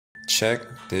check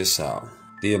this out.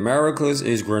 The Americas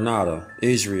is Grenada,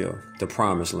 Israel, the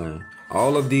Promised Land.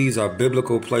 All of these are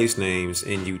biblical place names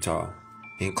in Utah,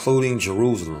 including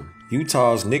Jerusalem.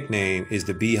 Utah's nickname is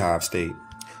the Beehive State.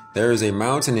 There is a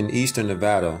mountain in eastern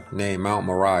Nevada named Mount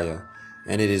Moriah,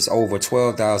 and it is over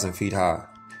 12,000 feet high.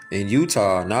 In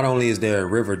Utah, not only is there a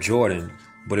river Jordan,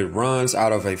 but it runs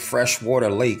out of a freshwater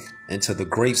lake into the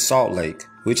Great Salt Lake,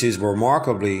 which is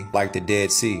remarkably like the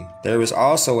Dead Sea. There is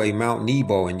also a Mount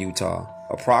Nebo in Utah,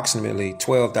 approximately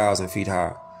 12,000 feet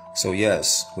high. So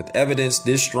yes, with evidence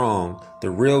this strong,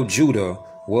 the real Judah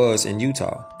was in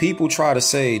Utah. People try to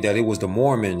say that it was the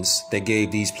Mormons that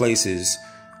gave these places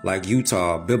like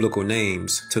Utah biblical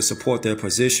names to support their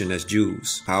position as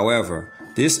Jews. However,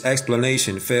 this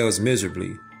explanation fails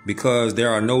miserably because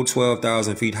there are no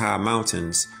 12,000 feet high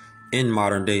mountains in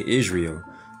modern day Israel.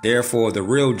 Therefore, the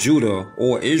real Judah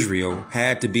or Israel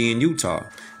had to be in Utah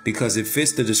because it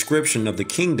fits the description of the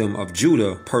kingdom of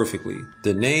Judah perfectly.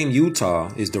 The name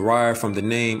Utah is derived from the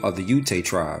name of the Ute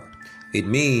tribe. It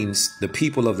means the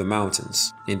people of the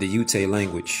mountains in the Ute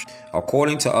language.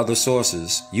 According to other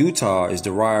sources, Utah is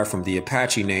derived from the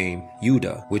Apache name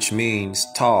Yuda, which means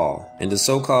tall. In the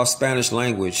so-called Spanish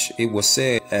language, it was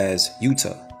said as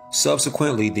Utah.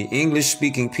 Subsequently, the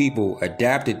English-speaking people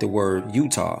adapted the word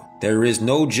Utah. There is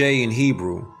no J in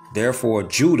Hebrew, therefore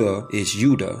Judah is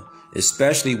Yuda,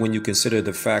 especially when you consider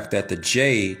the fact that the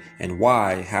J and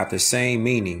Y have the same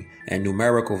meaning and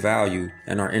numerical value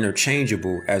and are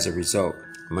interchangeable as a result.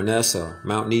 Manasseh,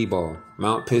 Mount Nebo,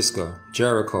 Mount Pisgah,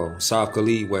 Jericho, South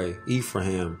Galilee,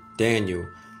 Ephraim, Daniel,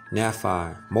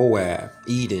 Nephi, Moab,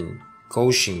 Eden,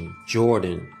 Goshen,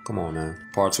 Jordan. Come on, man.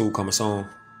 Part 2 coming soon.